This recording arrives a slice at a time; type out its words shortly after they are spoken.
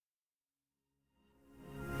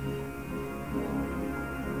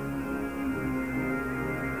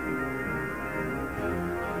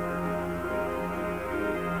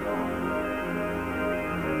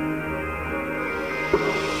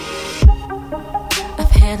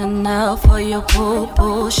had enough of your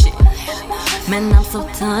bullshit. Man, I'm so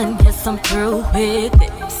done, yes, I'm through with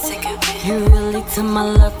it. You really took my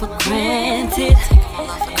love for granted.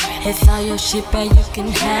 It's all your shit, but you can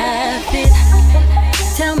have it.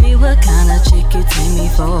 Tell me what kind of chick you take me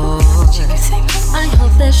for. I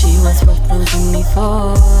hope that she was worth losing me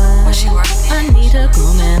for. I need a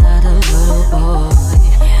grown man, not a little boy.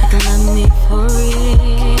 You can love me for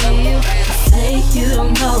real. Say you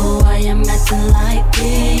don't know why I'm acting like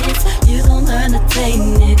this. You gon' learn to take,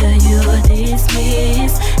 nigga, you're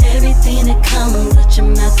dismissed. Everything that comes out your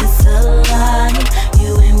mouth is a lie.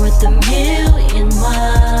 You ain't worth a million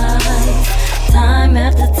whys. Time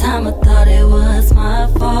after time I thought it was my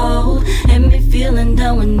fault. And me feeling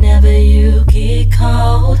down whenever you get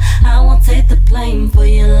cold. I won't take the blame for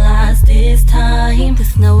your lies this time.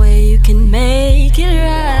 There's no way you can make